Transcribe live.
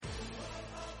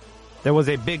There was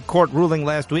a big court ruling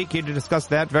last week. Here to discuss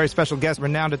that, very special guest,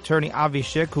 renowned attorney Avi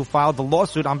Schick, who filed the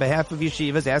lawsuit on behalf of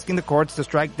yeshivas, asking the courts to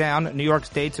strike down New York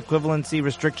State's equivalency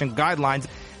restriction guidelines.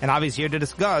 And Avi's here to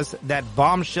discuss that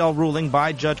bombshell ruling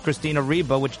by Judge Christina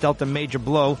Reba, which dealt a major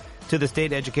blow to the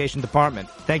state education department.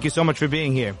 Thank you so much for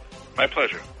being here. My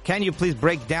pleasure. Can you please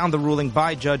break down the ruling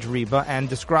by Judge Reba and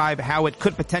describe how it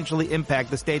could potentially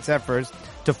impact the state's efforts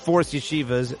to force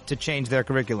yeshivas to change their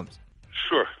curriculums?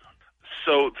 Sure.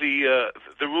 So the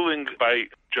ruling by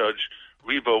Judge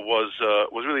Reba was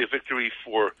really a victory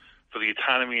for the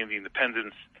autonomy and the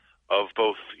independence of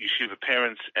both yeshiva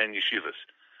parents and yeshivas.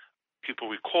 People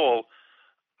recall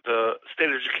the state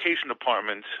education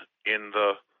department in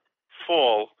the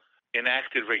fall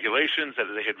enacted regulations that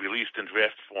they had released in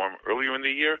draft form earlier in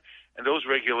the year, and those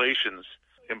regulations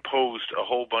imposed a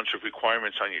whole bunch of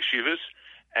requirements on yeshivas,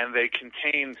 and they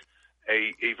contained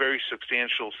a very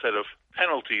substantial set of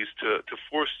penalties to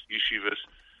force yeshivas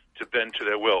to bend to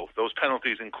their will. Those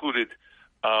penalties included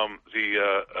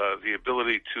the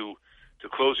ability to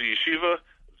close a yeshiva,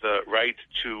 the right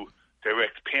to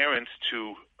direct parents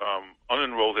to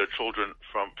unenroll their children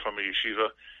from a yeshiva,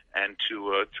 and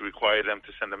to require them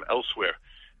to send them elsewhere.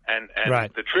 And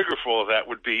right. The trigger for all of that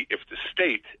would be if the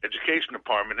state education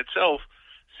department itself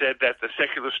said that the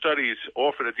secular studies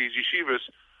offered at these yeshivas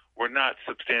were not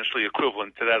substantially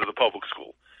equivalent to that of the public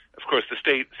school. Of course, the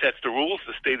state sets the rules.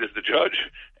 The state is the judge,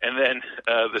 and then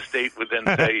the state would then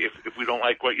say, if we don't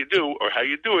like what you do or how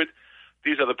you do it,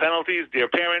 these are the penalties. Dear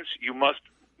parents, you must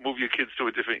move your kids to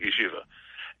a different yeshiva.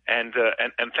 And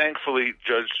thankfully,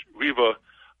 Judge Reba,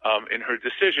 in her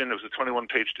decision, it was a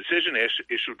 21-page decision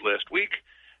issued last week,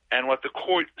 and what the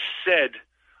court said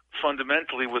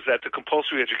fundamentally was that the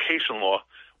compulsory education law,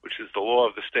 which is the law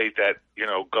of the state that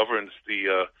governs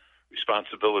the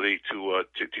responsibility to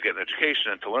get an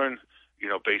education and to learn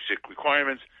basic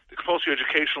requirements, the compulsory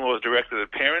education law is directed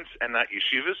at parents and not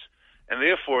yeshivas, and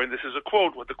therefore, and this is a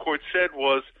quote, what the court said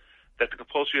was that the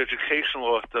compulsory education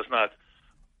law does not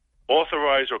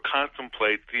authorize or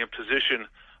contemplate the imposition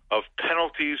of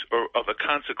penalties or other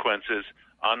consequences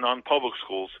on non-public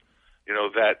schools,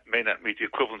 that may not meet the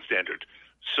equivalent standard.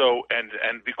 So,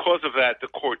 and because of that, the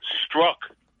court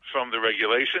struck from the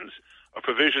regulations a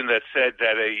provision that said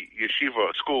that a yeshiva,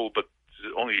 a school, but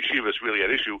only yeshivas really at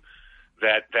issue,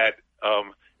 that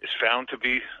is found to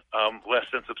be less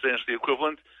than substantially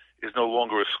equivalent, is no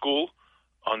longer a school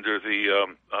under the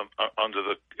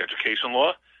education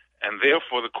law, and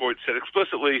therefore the court said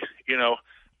explicitly,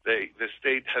 the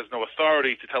state has no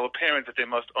authority to tell a parent that they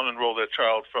must unenroll their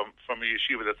child from a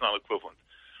yeshiva that's not equivalent.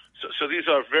 So these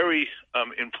are very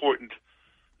important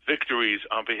victories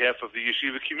on behalf of the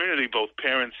yeshiva community, both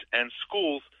parents and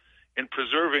schools, in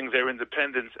preserving their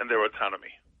independence and their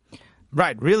autonomy.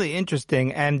 Right, really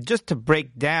interesting. And just to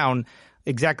break down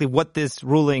exactly what this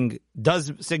ruling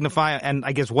does signify and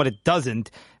I guess what it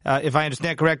doesn't, if I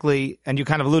understand correctly, and you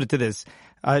kind of alluded to this,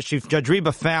 Judge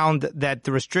Reba found that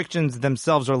the restrictions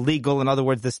themselves are legal. In other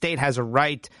words, the state has a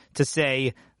right to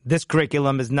say this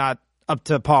curriculum is not up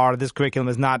to par, this curriculum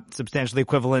is not substantially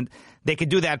equivalent. They could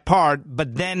do that part,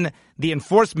 but then the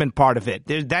enforcement part of it,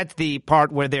 that's the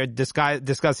part where they're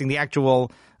discussing the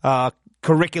actual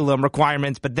curriculum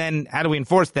requirements, but then how do we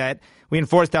enforce that? We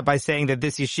enforce that by saying that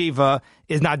this yeshiva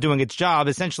is not doing its job.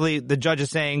 Essentially, the judge is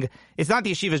saying it's not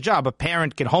the yeshiva's job. A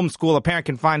parent can homeschool, a parent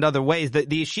can find other ways. The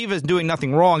yeshiva is doing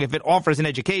nothing wrong if it offers an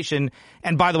education.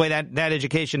 And by the way, that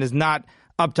education is not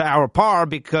up to our par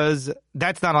because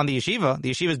that's not on the yeshiva.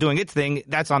 The yeshiva is doing its thing.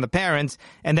 That's on the parents.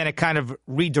 And then it kind of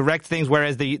redirects things,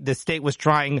 whereas the state was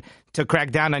trying to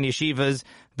crack down on yeshivas.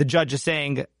 The judge is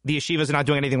saying the yeshivas are not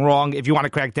doing anything wrong. If you want to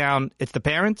crack down, it's the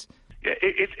parents. Yeah,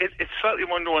 it's slightly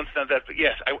more nuanced than that. But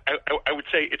yes, I would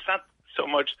say it's not so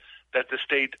much that the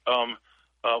state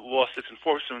lost its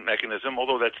enforcement mechanism,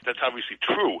 although that's obviously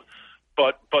true.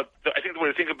 But I think the way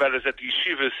to think about it is that the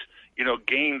yeshivas,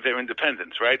 gained their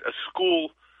independence, right? A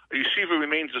yeshiva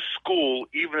remains a school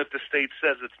even if the state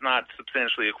says it's not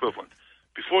substantially equivalent.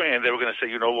 Beforehand, they were going to say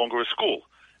you're no longer a school.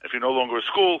 If you're no longer a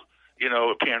school,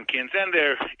 a parent can't send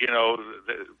there.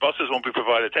 The buses won't be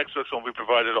provided, textbooks won't be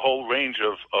provided, a whole range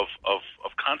of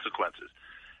consequences.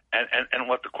 And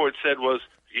what the court said was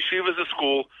yeshiva is a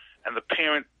school, and the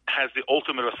parent has the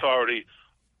ultimate authority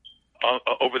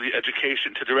over the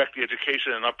education, to direct the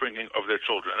education and upbringing of their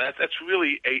children. And that's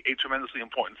really a tremendously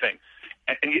important thing.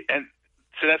 And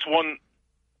so that's one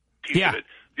piece of it.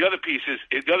 The other piece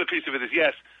of it is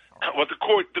yes. What the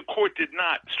court did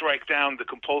not strike down the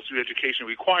compulsory education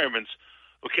requirements.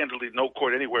 Well, candidly, no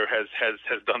court anywhere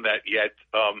has done that yet.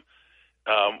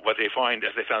 What they find,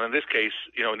 as they found in this case,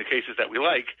 in the cases that we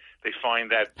like, they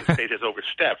find that the state has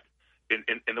overstepped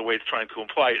in the way it's trying to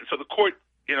imply it. And so the court,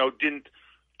 didn't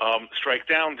strike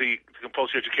down the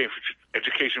compulsory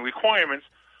education requirements,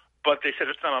 but they said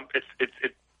it's not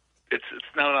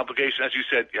an obligation, as you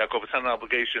said, Yaakov. It's not an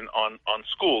obligation on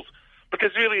schools. But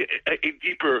there's really a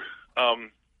deeper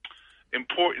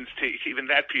importance to even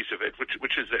that piece of it,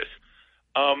 which is this.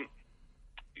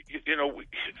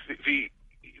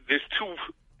 There's two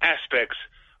aspects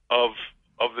of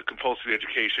the compulsory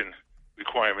education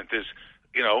requirement. There's,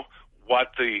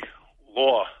 what the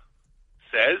law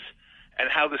says and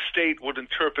how the state would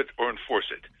interpret or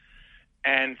enforce it.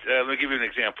 And let me give you an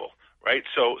example, right?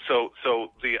 So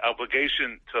the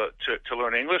obligation to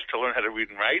learn English, to learn how to read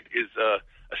and write, is a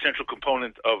central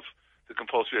component of the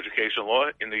compulsory education law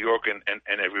in New York and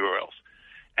everywhere else.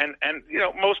 And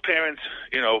most parents,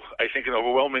 I think an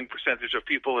overwhelming percentage of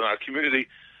people in our community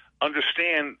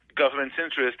understand government's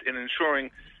interest in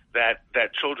ensuring that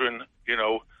children,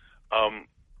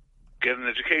 get an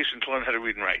education to learn how to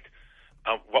read and write.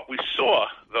 What we saw,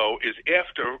 though, is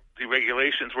after the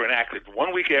regulations were enacted,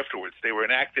 1 week afterwards, they were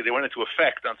enacted, they went into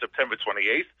effect on September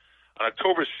 28th. On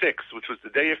October 6th, which was the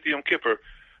day after Yom Kippur,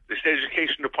 the State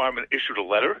Education Department issued a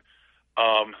letter.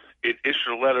 It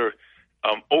issued a letter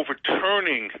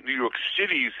overturning New York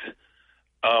City's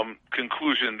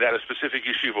conclusion that a specific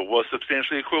yeshiva was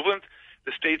substantially equivalent.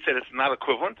 The state said it's not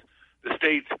equivalent. The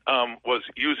state was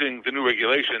using the new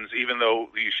regulations, even though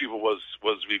the yeshiva was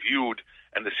reviewed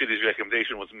and the city's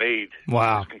recommendation was made.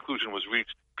 Wow. This conclusion was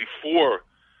reached before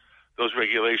those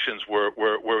regulations were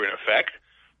in effect.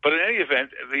 But in any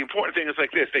event, the important thing is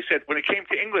like this. They said when it came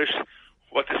to English,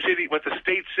 what the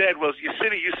state said was, you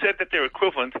said that they're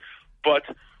equivalent, but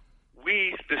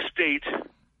we, the state,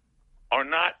 are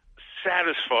not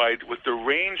satisfied with the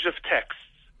range of texts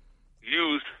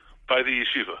used by the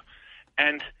yeshiva.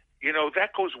 And,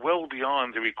 that goes well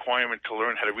beyond the requirement to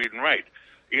learn how to read and write.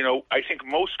 I think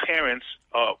most parents,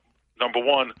 number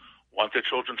one, want their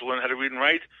children to learn how to read and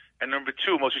write, and number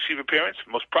two, most yeshiva parents,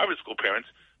 most private school parents,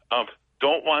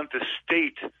 don't want the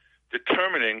state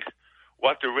determining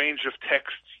what the range of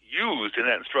texts used in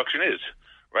that instruction is,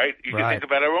 right? You can think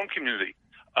about our own community.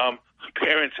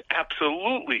 Parents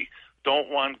absolutely don't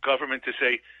want government to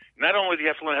say, not only do you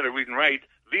have to learn how to read and write,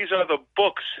 these are the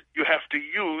books you have to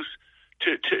use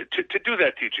to do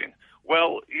that teaching.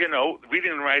 Well,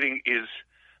 reading and writing is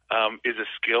a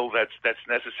skill that's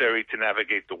necessary to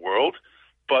navigate the world,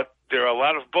 but there are a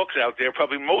lot of books out there,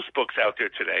 probably most books out there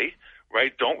today,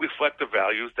 right, don't reflect the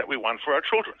values that we want for our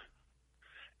children.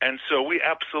 And so we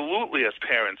absolutely, as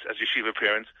parents, as yeshiva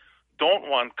parents, don't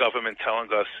want government telling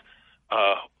us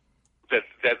that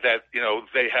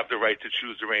they have the right to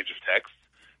choose the range of texts.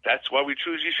 That's why we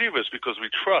choose yeshivas, because we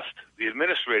trust the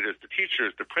administrators, the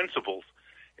teachers, the principals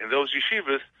in those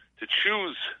yeshivas to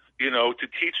choose, to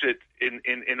teach it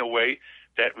in a way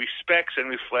that respects and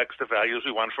reflects the values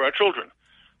we want for our children.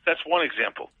 That's one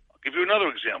example. I'll give you another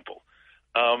example.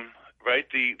 Right?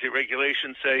 The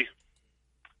regulations say,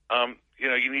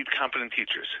 you need competent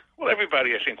teachers. Well,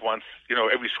 everybody, I think, wants,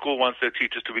 every school wants their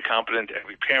teachers to be competent.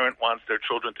 Every parent wants their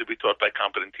children to be taught by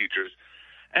competent teachers.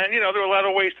 And, there are a lot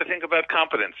of ways to think about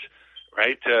competence,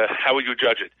 right? How would you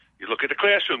judge it? You look at the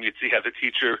classroom, you'd see how the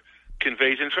teacher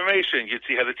conveys information. You'd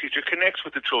see how the teacher connects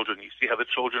with the children. You see how the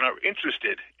children are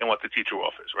interested in what the teacher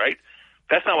offers, right?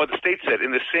 That's not what the state said.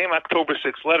 In the same October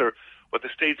 6th letter, what the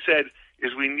state said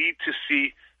is we need to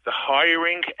see the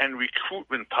hiring and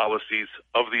recruitment policies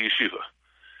of the yeshiva.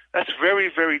 That's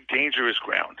very, very dangerous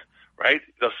ground, right?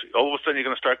 All of a sudden you're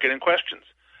going to start getting questions.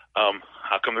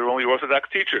 How come there are only orthodox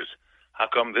teachers? How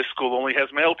come this school only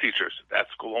has male teachers? That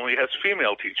school only has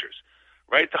female teachers,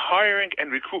 right? The hiring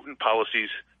and recruitment policies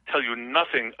tell you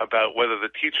nothing about whether the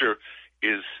teacher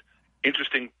is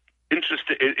interested,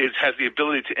 has the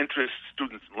ability to interest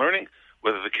students in learning,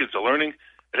 whether the kids are learning.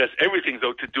 It has everything,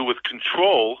 though, to do with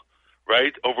control,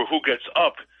 right, over who gets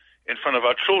up in front of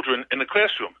our children in the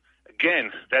classroom.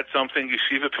 Again, that's something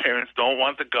yeshiva parents don't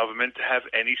want the government to have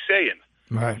any say in.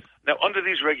 Right. Now, under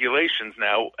these regulations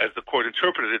now, as the court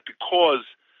interpreted it, because,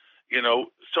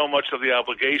 so much of the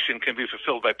obligation can be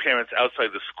fulfilled by parents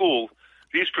outside the school,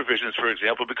 these provisions, for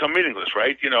example, become meaningless,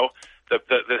 right?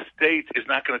 The state is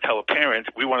not going to tell a parent,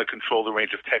 we want to control the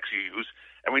range of texts you use.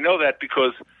 And we know that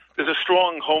because there's a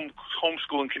strong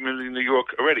homeschooling community in New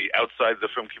York already outside the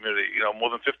frum community. More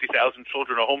than 50,000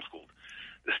 children are homeschooled.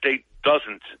 The state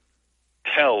doesn't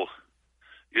tell,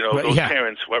 those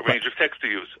parents what range of text to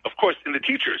use. Of course, in the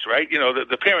teachers, right?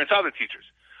 The parents are the teachers.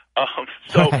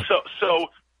 So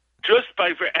just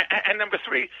by, and number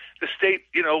three, the state,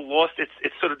 lost its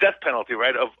sort of death penalty,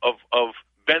 right, of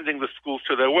bending the schools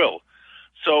to their will.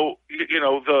 So,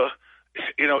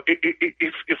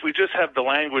 if we just have the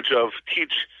language of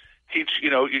teach,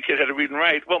 your kid how to read and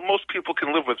write, well, most people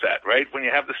can live with that, right? When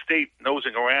you have the state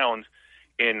nosing around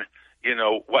in,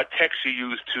 what text you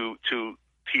use to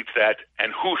teach that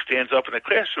and who stands up in the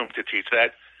classroom to teach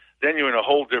that, then you're in a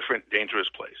whole different dangerous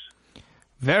place.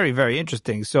 Very, very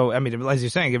interesting. So, I mean, as you're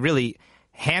saying, it really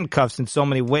handcuffs in so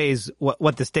many ways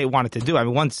what the state wanted to do. I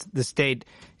mean, once the state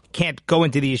can't go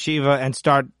into the yeshiva and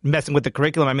start messing with the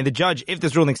curriculum, I mean, the judge, if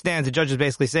this ruling stands, the judge is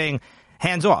basically saying,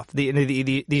 hands off. The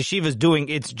yeshiva is doing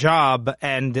its job,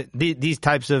 and these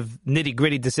types of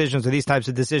nitty-gritty decisions, or these types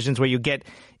of decisions where you get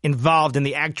involved in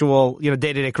the actual,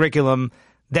 day-to-day curriculum,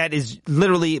 that is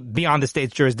literally beyond the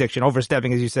state's jurisdiction,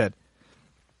 overstepping, as you said.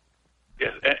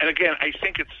 Yes, and again, I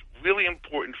think it's really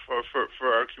important for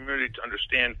our community to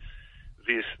understand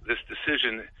this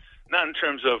decision, not in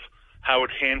terms of how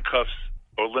it handcuffs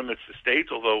or limits the state,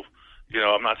 although,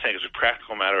 I'm not saying it's a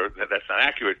practical matter that's not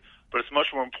accurate, but it's much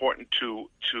more important to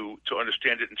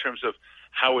understand it in terms of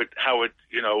how it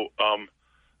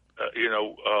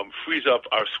frees up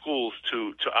our schools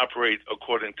to operate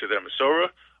according to their Masorah,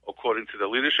 according to the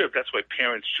leadership. That's why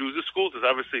parents choose the schools. There's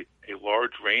obviously a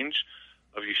large range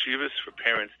of yeshivas for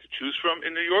parents to choose from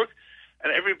in New York,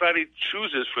 and everybody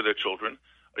chooses for their children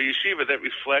a yeshiva that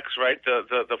reflects, right,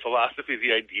 the philosophy,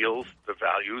 the ideals, the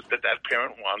values that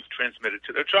parent wants transmitted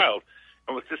to their child.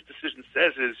 And what this decision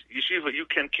says is, yeshiva, you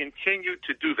can continue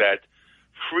to do that,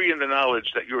 free in the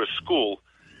knowledge that you're a school,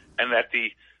 and that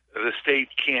the state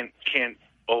can't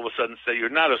all of a sudden say you're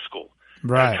not a school.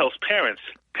 Right. It tells parents,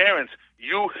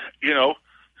 you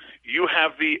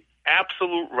have the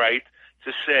absolute right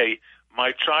to say,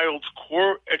 my child's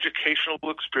core educational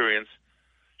experience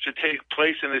should take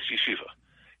place in this yeshiva.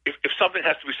 If something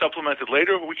has to be supplemented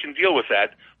later, we can deal with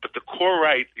that. But the core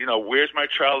right, where's my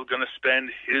child going to spend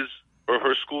his or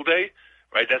her school day,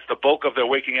 right? That's the bulk of their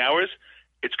waking hours.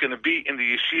 It's going to be in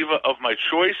the yeshiva of my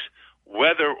choice,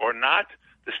 whether or not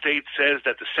the state says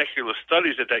that the secular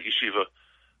studies at that yeshiva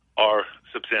are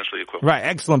substantially equivalent. Right,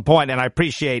 excellent point, and I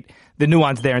appreciate the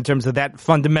nuance there in terms of that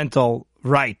fundamental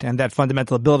right and that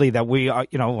fundamental ability that we are,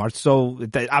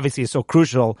 that obviously is so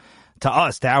crucial to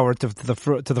us, to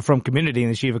the Frum community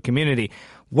and the Yeshiva community.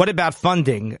 What about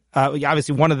funding?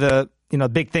 Obviously, one of the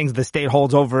big things the state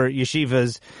holds over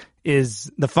yeshivas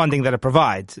is the funding that it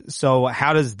provides. So,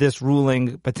 how does this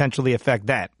ruling potentially affect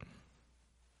that?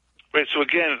 Right. So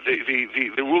again,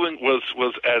 the ruling was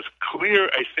as clear,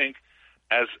 I think,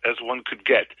 as one could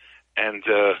get. And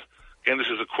again, this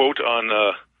is a quote on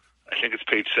I think it's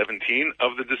page 17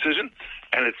 of the decision,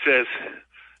 and it says,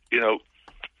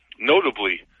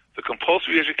 notably, the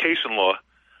compulsory education law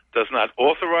does not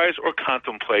authorize or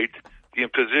contemplate the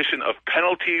imposition of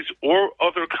penalties or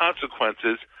other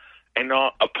consequences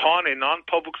upon a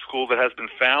non-public school that has been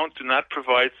found to not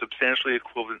provide substantially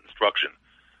equivalent instruction.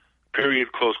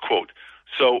 Period, close quote.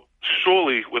 So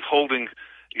surely withholding,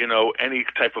 any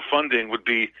type of funding would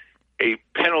be a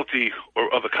penalty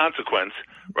or other consequence,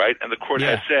 right? And the court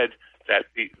has said that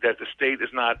the state is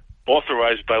not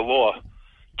authorized by law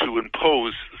to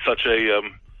impose such a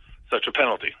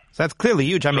penalty. So that's clearly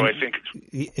huge. I mean, I think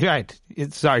right.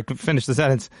 Sorry, finish the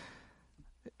sentence.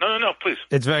 No, please.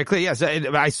 It's very clear. Yes,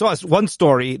 I saw one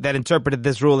story that interpreted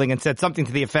this ruling and said something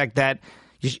to the effect that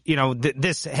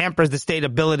this hampers the state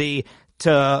ability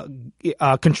to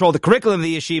control the curriculum of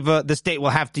the yeshiva. The state will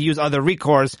have to use other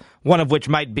recourse, one of which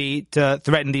might be to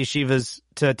threaten the yeshivas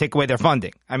to take away their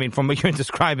funding. I mean, from what you're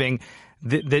describing,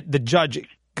 the judge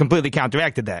completely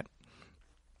counteracted that.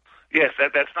 Yes,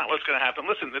 that's not what's going to happen.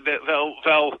 Listen, they'll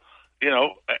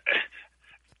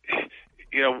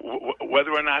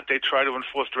whether or not they try to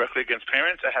enforce directly against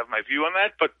parents, I have my view on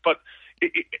that. But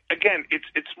again,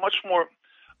 it's much more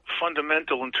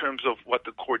fundamental in terms of what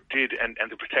the court did and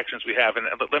the protections we have. And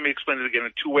let me explain it again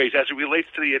in two ways as it relates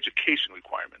to the education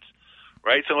requirements,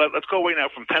 right? So let's go away now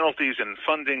from penalties and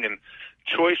funding and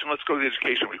choice, and let's go to the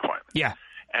education requirements. Yeah.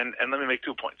 And let me make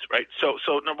 2 points, right? So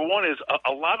number one is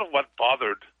a lot of what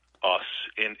bothered us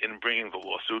in bringing the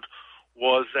lawsuit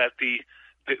was that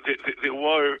there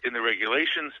were in the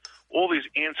regulations all these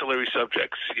ancillary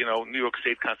subjects, New York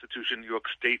State Constitution, New York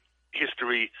State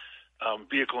history,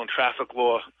 vehicle and traffic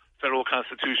law, federal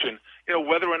constitution.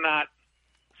 Whether or not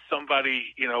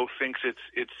somebody thinks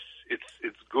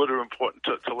it's good or important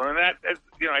to learn that.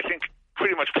 I think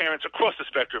pretty much parents across the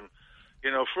spectrum,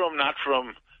 not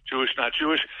from Jewish, not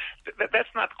Jewish. That's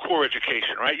not core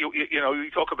education, right? You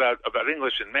talk about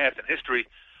English and math and history,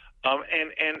 and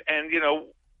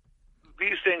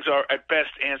these things are at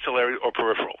best ancillary or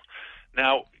peripheral.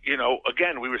 Now,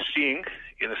 again, we were seeing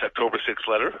in this October 6th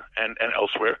letter and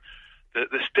elsewhere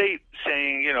the state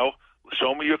saying,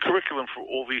 show me your curriculum for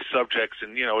all these subjects,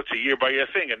 and it's a year-by-year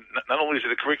thing. And not only is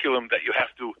it a curriculum that you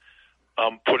have to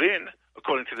put in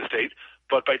according to the state,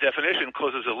 but by definition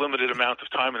causes a limited amount of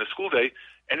time in a school day.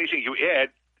 Anything you add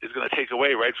is going to take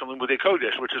away right from Limudei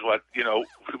Kodesh, which is why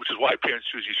parents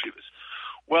choose yeshivas.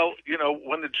 Well,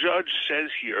 when the judge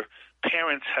says here,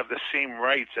 parents have the same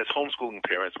rights as homeschooling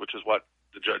parents, which is what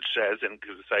the judge says and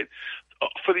gives a cite,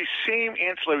 for these same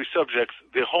ancillary subjects,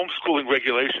 the homeschooling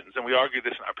regulations, and we argue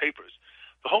this in our papers,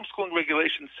 the homeschooling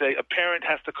regulations say a parent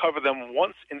has to cover them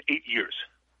once in 8 years.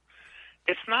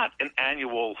 It's not an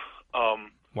annual.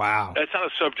 Wow. It's not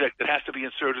a subject that has to be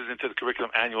inserted into the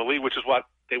curriculum annually, which is what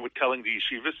they were telling the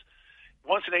yeshivas.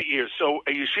 Once in 8 years. So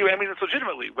a yeshiva, it's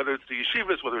legitimately, whether it's the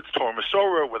yeshivas, whether it's Torah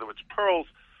Masorah, whether it's Pearls,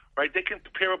 right? They can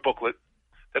prepare a booklet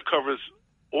that covers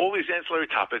all these ancillary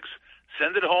topics,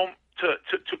 send it home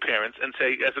to parents and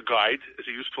say, as a guide, as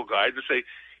a useful guide, to say,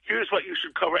 here's what you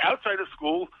should cover outside of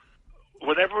school,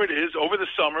 whatever it is, over the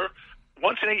summer,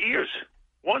 once in 8 years.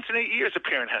 Once in 8 years, a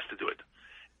parent has to do it.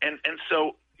 And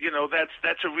so,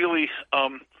 that's a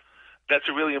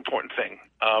really important thing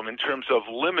in terms of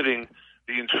limiting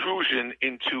the intrusion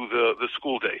into the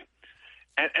school day.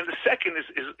 And the second is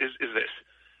this.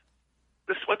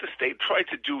 What the state tried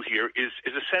to do here is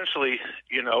essentially,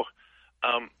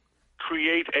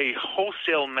 create a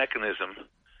wholesale mechanism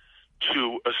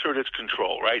to assert its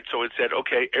control, right? So it said,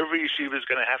 okay, every yeshiva is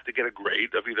going to have to get a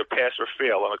grade of either pass or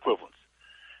fail on equivalence.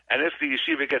 And if the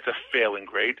yeshiva gets a failing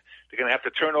grade, they're going to have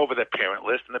to turn over that parent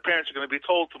list, and the parents are going to be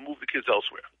told to move the kids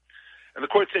elsewhere. And the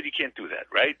court said you can't do that,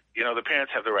 right? The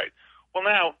parents have the right. Well,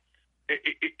 now,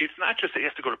 it's not just that you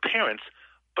have to go to parents,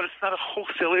 but it's not a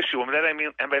wholesale issue. And by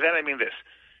that I mean this.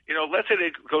 Let's say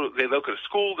they look at a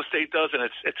school, the state does, and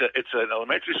it's an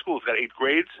elementary school. It's got 8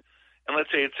 grades, and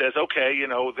let's say it says, okay,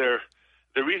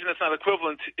 the reason it's not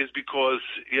equivalent is because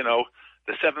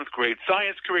the 7th grade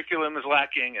science curriculum is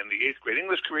lacking, and the 8th grade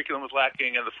English curriculum is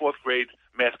lacking, and the 4th grade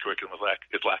math curriculum is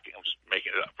lacking. I'm just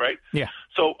making it up, right? Yeah.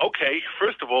 So, okay,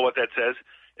 first of all, what that says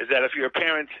is that if you're a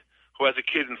parent who has a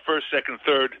kid in 1st, 2nd,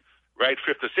 3rd, right,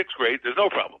 5th or 6th grade, there's no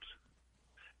problems.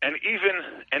 And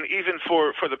even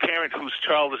for the parent whose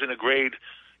child is in a grade,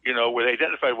 where they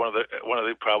identified one of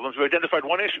the problems, we identified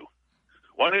one issue,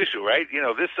 right?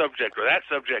 This subject or that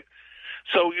subject.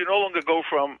 So you no longer go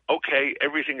from, okay,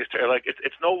 everything is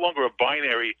it's no longer a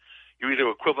binary, you're either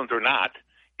equivalent or not.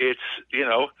 It's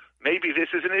maybe this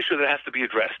is an issue that has to be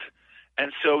addressed.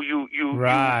 And so you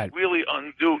really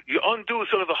undo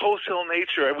sort of the wholesale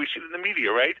nature, and we see it in the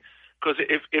media, right? Because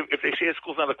if they say a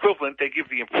school's not equivalent, they give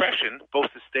the impression, both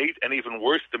the state and even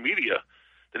worse, the media,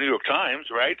 the New York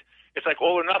Times, right? It's like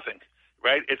all or nothing,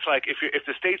 right? It's like if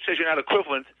the state says you're not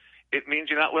equivalent, it means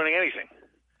you're not learning anything.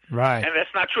 Right. And that's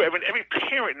not true. Every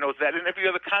parent knows that in every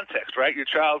other context, right? Your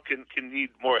child can need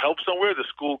more help somewhere. The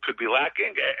school could be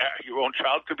lacking. Your own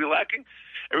child could be lacking.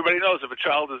 Everybody knows if a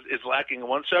child is lacking in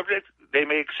one subject, they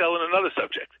may excel in another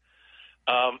subject.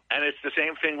 And it's the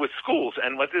same thing with schools.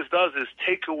 And what this does is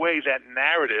take away that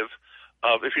narrative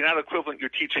of if you're not equivalent,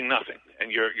 you're teaching nothing,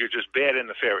 and you're just bad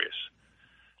and nefarious.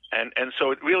 And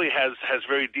so it really has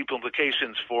very deep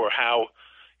implications for how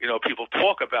people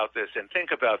talk about this and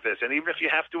think about this. And even if you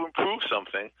have to improve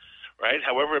something, right,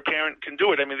 however a parent can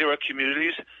do it. There are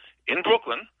communities in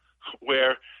Brooklyn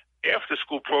where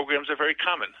after-school programs are very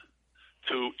common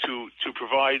to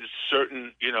provide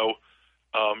certain,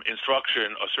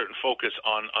 instruction or certain focus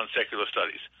on secular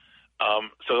studies.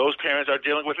 So those parents are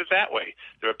dealing with it that way.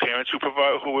 There are parents who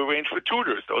arrange for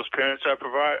tutors. Those parents are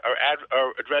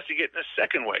addressing it in a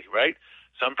second way, right?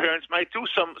 Some parents might do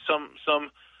some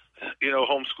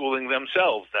homeschooling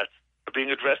themselves. That's being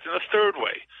addressed in a third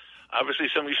way. Obviously,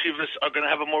 some yeshivas are going to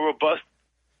have a more robust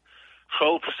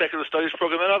secular studies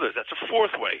program than others. That's a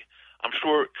fourth way. I'm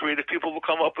sure creative people will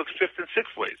come up with fifth and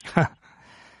sixth ways.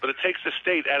 But it takes the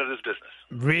state out of this business.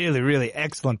 Really, really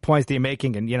excellent points that you're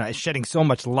making, and shedding so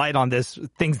much light on this,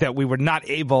 things that we were not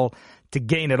able to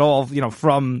gain at all,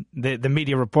 from the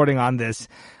media reporting on this.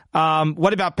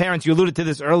 What about parents? You alluded to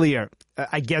this earlier.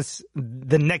 I guess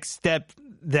the next step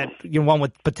that one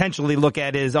would potentially look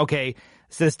at is, okay,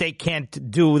 so the state can't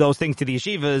do those things to the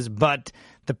yeshivas, but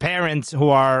the parents who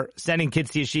are sending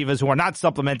kids to yeshivas who are not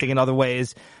supplementing in other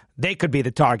ways, they could be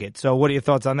the target. So what are your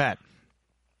thoughts on that?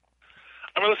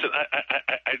 Listen,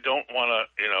 I don't want to,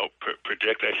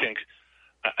 predict. I think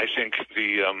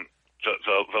the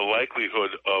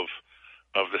likelihood of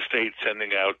the state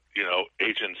sending out,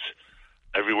 agents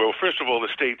everywhere. Well, first of all,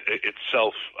 the state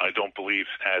itself, I don't believe,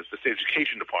 has the state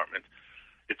education department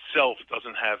itself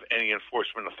doesn't have any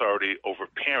enforcement authority over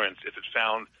parents. If it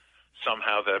found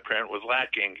somehow that a parent was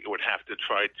lacking, it would have to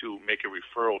try to make a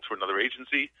referral to another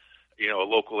agency. a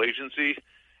local agency,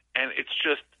 and it's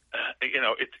just,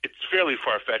 it's fairly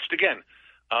far-fetched. Again,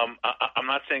 I'm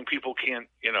not saying people can't,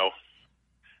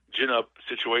 gin up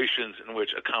situations in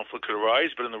which a conflict could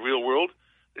arise, but in the real world,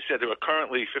 they said there are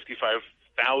currently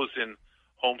 55,000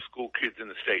 homeschool kids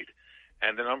in the state,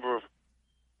 and the number of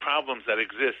problems that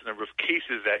exist, the number of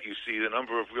cases that you see, the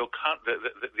number of real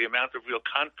the amount of real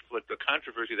conflict or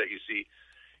controversy that you see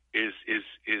is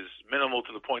minimal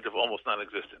to the point of almost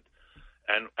non-existent.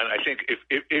 And I think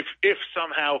if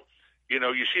somehow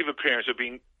yeshiva parents are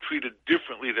being treated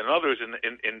differently than others in the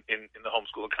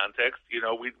homeschooling context,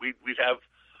 we'd have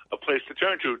a place to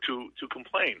turn to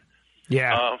complain.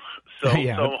 Yeah. So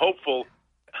I'm hopeful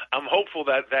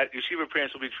that yeshiva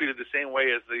parents will be treated the same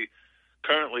way as the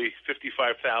currently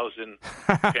 55,000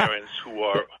 parents who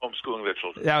are homeschooling their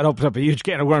children. That would open up a huge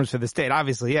can of worms for the state,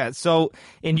 obviously, yeah. So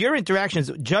in your interactions,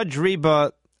 Judge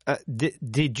Reba,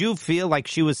 did you feel like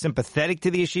she was sympathetic to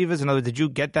the yeshivas? In other words, did you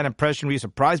get that impression? Were you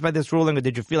surprised by this ruling, or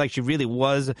did you feel like she really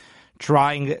was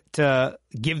trying to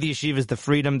give the yeshivas the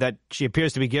freedom that she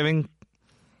appears to be giving?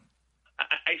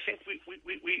 I think we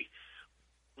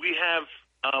have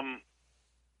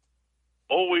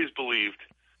always believed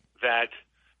that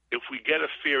if we get a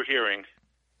fair hearing,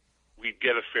 we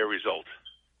get a fair result.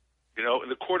 In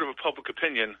the court of a public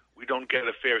opinion, we don't get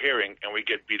a fair hearing and we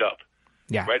get beat up.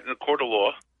 Yeah. Right? In the court of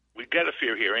law, we get a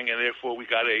fair hearing and therefore we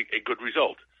got a good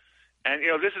result. And,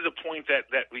 this is a point that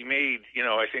we made,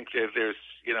 I think there's,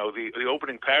 the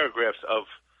opening paragraphs of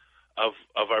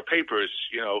our papers,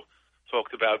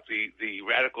 talked about the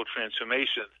radical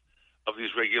transformation of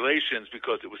these regulations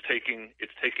because it's taking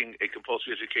a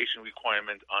compulsory education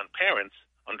requirement on parents,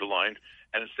 underlined,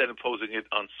 and instead imposing it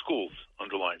on schools,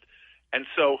 underlined. And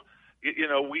so, she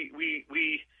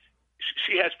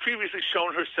has previously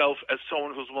shown herself as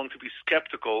someone who's willing to be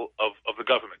skeptical of the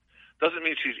government. Doesn't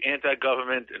mean she's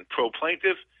anti-government and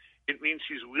pro-plaintiff. It means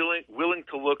she's willing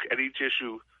to look at each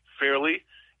issue fairly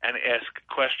and ask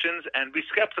questions and be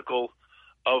skeptical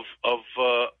of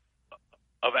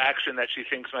action that she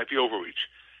thinks might be overreach.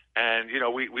 And,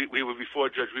 we were before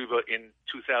Judge Reba in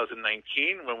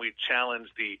 2019 when we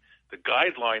challenged the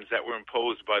guidelines that were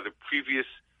imposed by the previous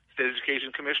state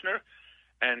education commissioner,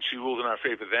 and she ruled in our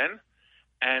favor then.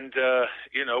 And,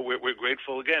 we're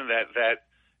grateful again that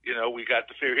we got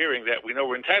the fair hearing that we know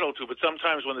we're entitled to, but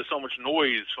sometimes when there's so much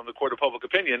noise from the court of public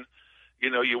opinion,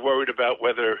 you're worried about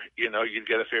whether, you'd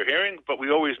get a fair hearing, but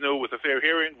we always knew with a fair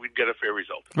hearing, we'd get a fair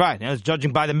result. Right. And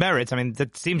judging by the merits, I mean,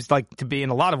 that seems like to be in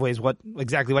a lot of ways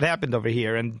exactly what happened over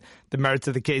here, and the merits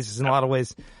of the cases in a lot of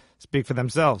ways speak for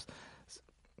themselves.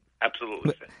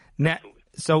 Absolutely. Now,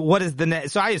 so what is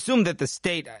so I assume that the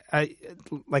state,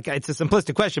 it's a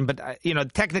simplistic question, but,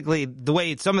 technically the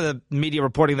way some of the media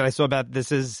reporting that I saw about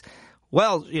this is,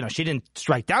 she didn't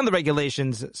strike down the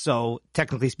regulations, so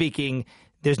technically speaking,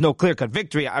 there's no clear-cut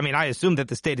victory. I mean, I assume that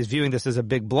the state is viewing this as a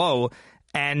big blow,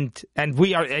 and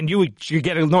you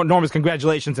get enormous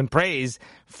congratulations and praise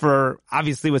for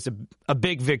obviously what's a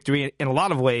big victory in a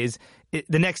lot of ways.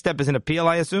 The next step is an appeal,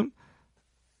 I assume.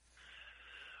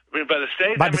 I mean, by the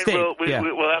state. By the state.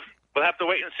 We'll have to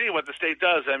wait and see what the state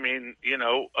does. I mean,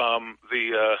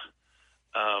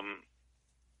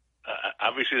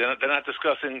 obviously, they're not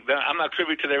discussing. I'm not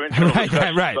privy to their internal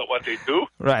discussions about what they do.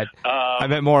 Right. I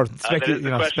meant more speculative.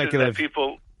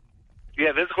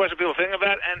 Yeah, there's a question people think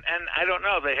about, and I don't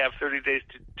know. They have 30 days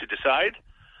to decide,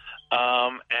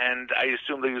 and I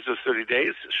assume they use those 30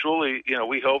 days. Surely,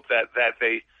 we hope that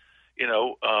they,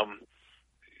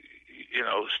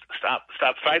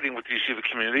 stop fighting with the yeshiva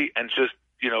community and just,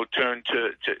 turn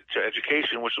to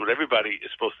education, which is what everybody is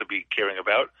supposed to be caring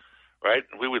about, right?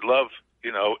 And we would love,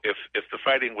 if the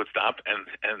fighting would stop and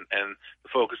the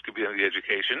focus could be on the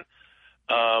education.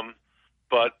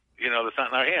 But, that's not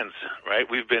in our hands, right?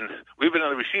 We've been on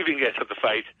the receiving end of the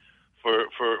fight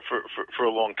for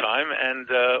a long time, and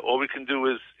all we can do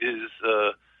is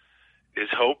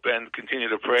hope and continue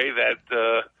to pray that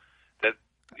the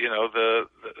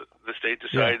state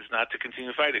decides not to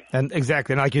continue fighting. And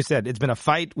exactly. And like you said, it's been a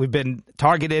fight. We've been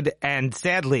targeted. And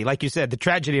sadly, like you said, the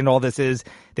tragedy in all this is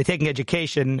they're taking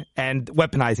education and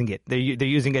weaponizing it. They're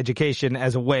using education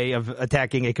as a way of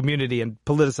attacking a community and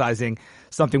politicizing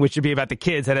something which should be about the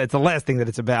kids. And it's the last thing that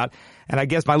it's about. And I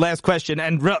guess my last question,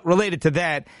 and related to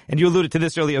that, and you alluded to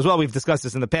this earlier as well, we've discussed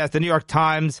this in the past, the New York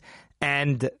Times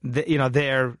and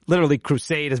their literally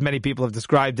crusade, as many people have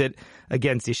described it,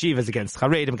 against yeshivas, against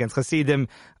Haredim, against Hasidim.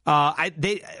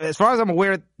 As far as I'm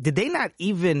aware, did they not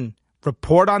even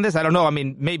report on this? I don't know. I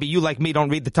mean, maybe you, like me, don't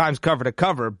read the Times cover to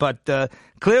cover, but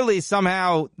clearly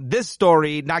somehow this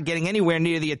story not getting anywhere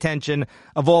near the attention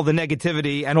of all the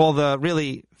negativity and all the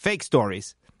really fake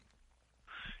stories.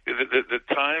 The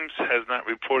Times has not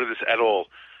reported this at all.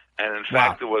 And in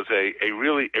fact, there was a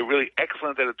really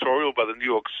excellent editorial by the New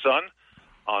York Sun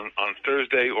on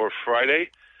Thursday or Friday,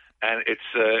 and it's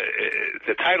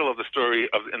the title of the story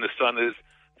in the Sun is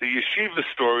 "The Yeshiva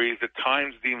Story the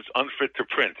Times Deems Unfit to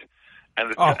Print," and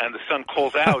the Sun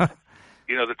calls out,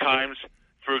 the Times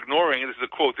for ignoring, and this is a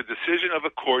quote, the decision of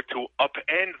a court to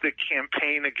upend the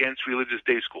campaign against religious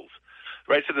day schools.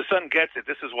 Right, so the Sun gets it.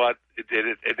 This is what it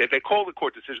did. They call the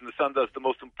court decision, the Sun does, the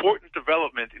most important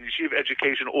development in yeshiva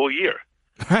education all year.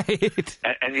 Right.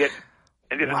 And yet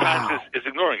the Times is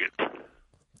ignoring it.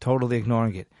 Totally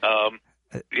ignoring it.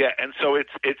 And so I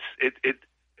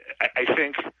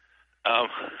think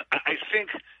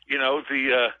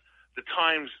the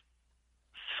Times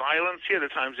silence here, the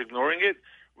Times ignoring it,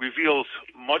 reveals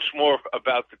much more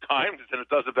about the Times than it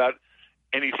does about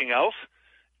anything else.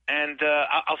 And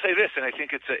I'll say this, and I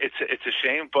think it's a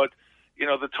shame, but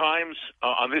the Times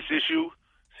on this issue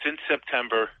since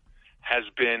September has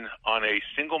been on a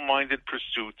single-minded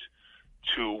pursuit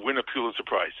to win a Pulitzer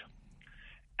Prize,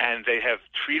 and they have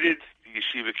treated the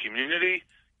yeshiva community,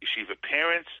 yeshiva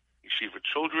parents, yeshiva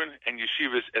children, and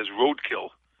yeshivas as roadkill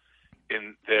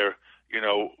in their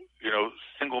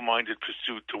single-minded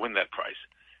pursuit to win that prize,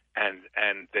 and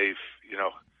they've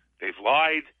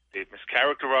lied, they've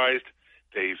mischaracterized.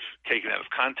 They've taken out of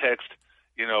context,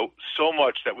 so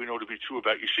much that we know to be true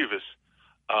about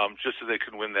yeshivas, just so they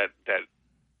can win that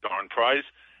darn prize.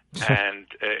 And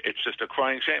it's just a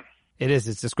crying shame. It is.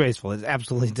 It's disgraceful. It's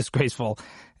absolutely disgraceful,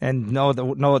 and no other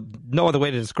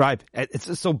way to describe it.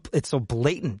 It's so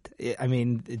blatant. I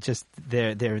mean, it's just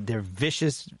their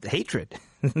vicious hatred.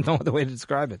 No other way to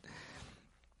describe it.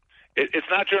 It's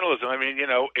not journalism. I mean,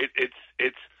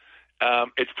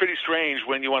 it's pretty strange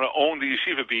when you want to own the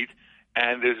yeshiva beat.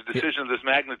 And there's a decision of this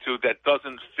magnitude that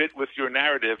doesn't fit with your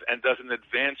narrative and doesn't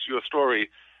advance your story.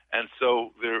 And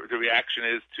so the reaction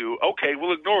is to, okay,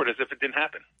 we'll ignore it as if it didn't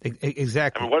happen.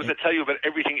 Exactly. I mean, what does that tell you about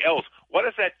everything else? What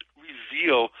does that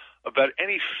reveal about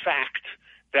any fact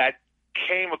that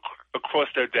came across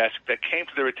their desk, that came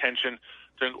to their attention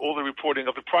during all the reporting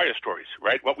of the prior stories,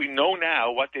 right? What we know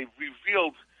now, what they've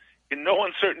revealed in no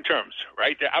uncertain terms,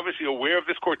 right? They're obviously aware of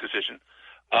this court decision.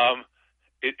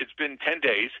 It's been 10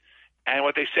 days. And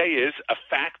what they say is a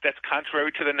fact that's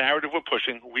contrary to the narrative we're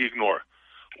pushing, we ignore.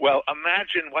 Well,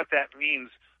 imagine what that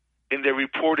means in their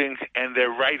reporting and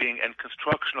their writing and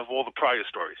construction of all the prior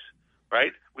stories,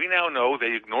 right? We now know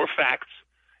they ignore facts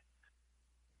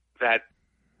that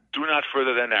do not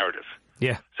further their narrative.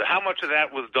 Yeah. So how much of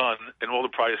that was done in all the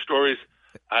prior stories?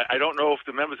 I don't know if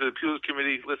the members of the Pulitzer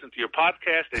Committee listen to your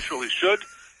podcast. They surely should,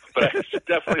 but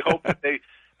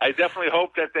I definitely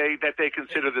hope that they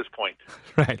consider this point.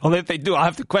 Right. Well, if they do, I'll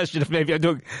have to question if maybe I'm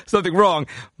doing something wrong.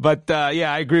 But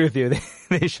I agree with you.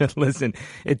 They should listen.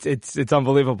 It's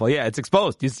unbelievable. Yeah, it's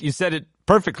exposed. You said it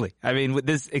perfectly. I mean,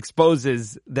 this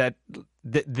exposes that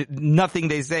nothing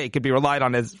they say could be relied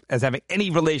on as having any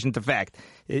relation to fact.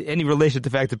 Any relation to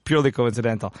fact is purely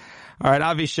coincidental. All right,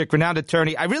 Avi Schick, renowned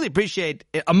attorney. I really appreciate,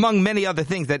 among many other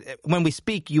things, that when we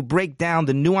speak, you break down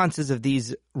the nuances of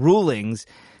these rulings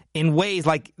in ways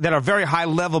that are very high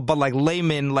level, but like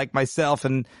laymen like myself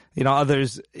and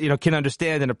others can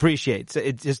understand and appreciate. So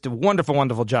it's just a wonderful,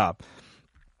 wonderful job.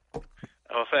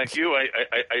 Oh, thank you.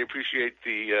 I appreciate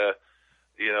the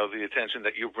attention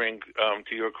that you bring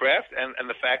to your craft and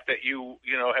the fact that you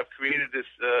have created this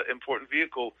important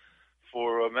vehicle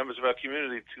for members of our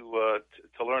community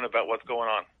to learn about what's going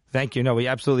on. Thank you. No, we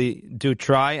absolutely do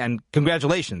try, and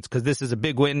congratulations, because this is a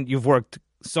big win. You've worked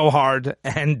so hard,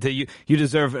 and you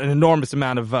deserve an enormous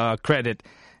amount of credit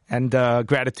and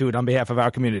gratitude on behalf of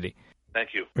our community.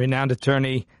 Thank you. Renowned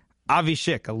attorney Avi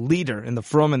Schick, a leader in the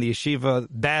Frum and the Yeshiva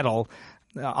battle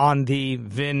on the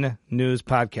VIN News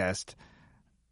podcast.